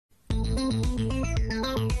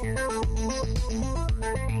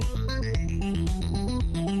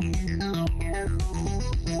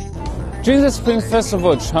During the Spring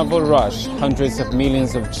Festival travel rush, hundreds of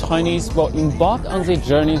millions of Chinese will embark on their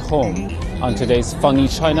journey home. On today's Funny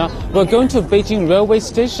China, we're going to Beijing Railway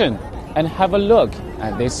Station and have a look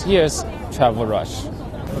at this year's travel rush.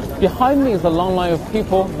 Behind me is a long line of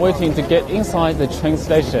people waiting to get inside the train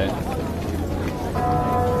station.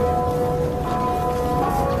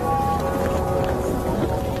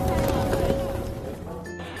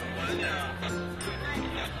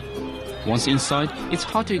 Once inside, it's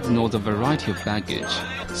hard to ignore the variety of baggage.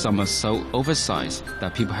 Some are so oversized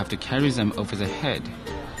that people have to carry them over their head.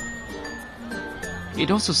 It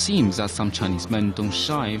also seems that some Chinese men don't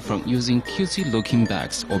shy from using cutesy-looking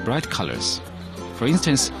bags or bright colors. For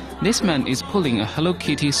instance, this man is pulling a Hello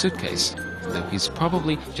Kitty suitcase, though he's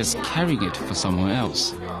probably just carrying it for someone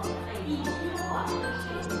else.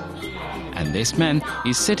 And this man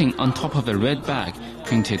is sitting on top of a red bag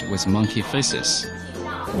printed with monkey faces.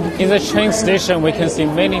 In the train station, we can see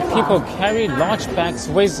many people carry large bags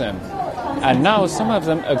with them. And now some of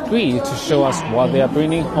them agree to show us what they are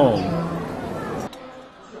bringing home.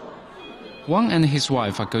 Wang and his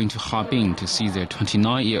wife are going to Harbin to see their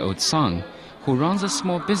 29-year-old son, who runs a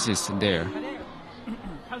small business there.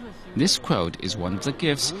 This quilt is one of the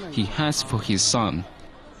gifts he has for his son.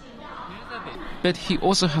 But he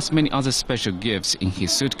also has many other special gifts in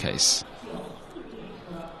his suitcase.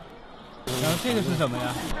 这个是什么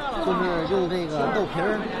呀？就是用这个豆皮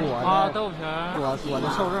儿裹的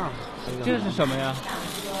瘦肉。这是什么呀？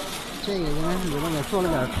这个应该是里面给做了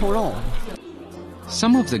点臭肉。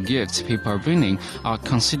 Some of the gifts people are bringing are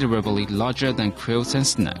considerably larger than quilts and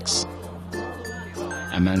snacks.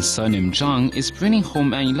 A man surnamed Zhang is bringing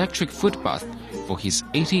home an electric foot bath for his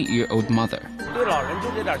 80-year-old mother. 对老人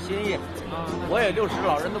就这点心意，我也60，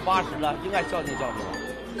老人都80了，应该孝敬孝敬。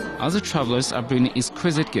 Other travelers are bringing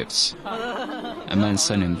exquisite gifts. A man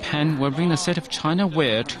surnamed Pan will bring a set of China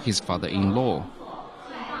ware to his father-in-law.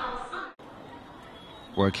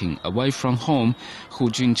 Working away from home, Hu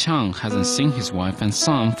Junchang hasn't seen his wife and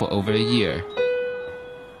son for over a year.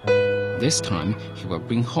 This time, he will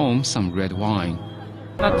bring home some red wine.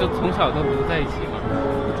 那就从小都不在一起吗？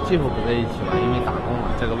几乎不在一起嘛，因为打工嘛，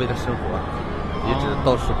这个为了生活，一直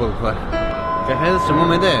到处过客。给孩子什么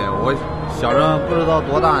没带，我小时候不知道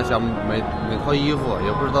多大，想买套衣服，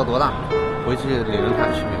也不知道多大，回去领着他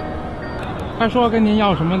去。他说跟您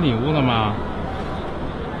要什么礼物了吗？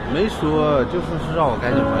 没说，就说是让我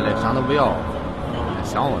赶紧回来，啥都不要，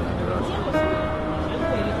想我了，主要是。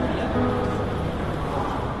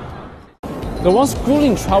 The once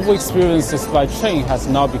grueling travel experiences by train has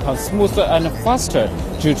now become smoother and faster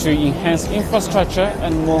due to enhanced infrastructure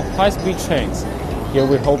and more high-speed trains. Here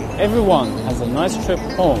we hope everyone has a nice trip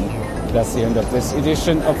home. That's the end of this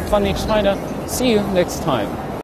edition of Funny China. See you next time.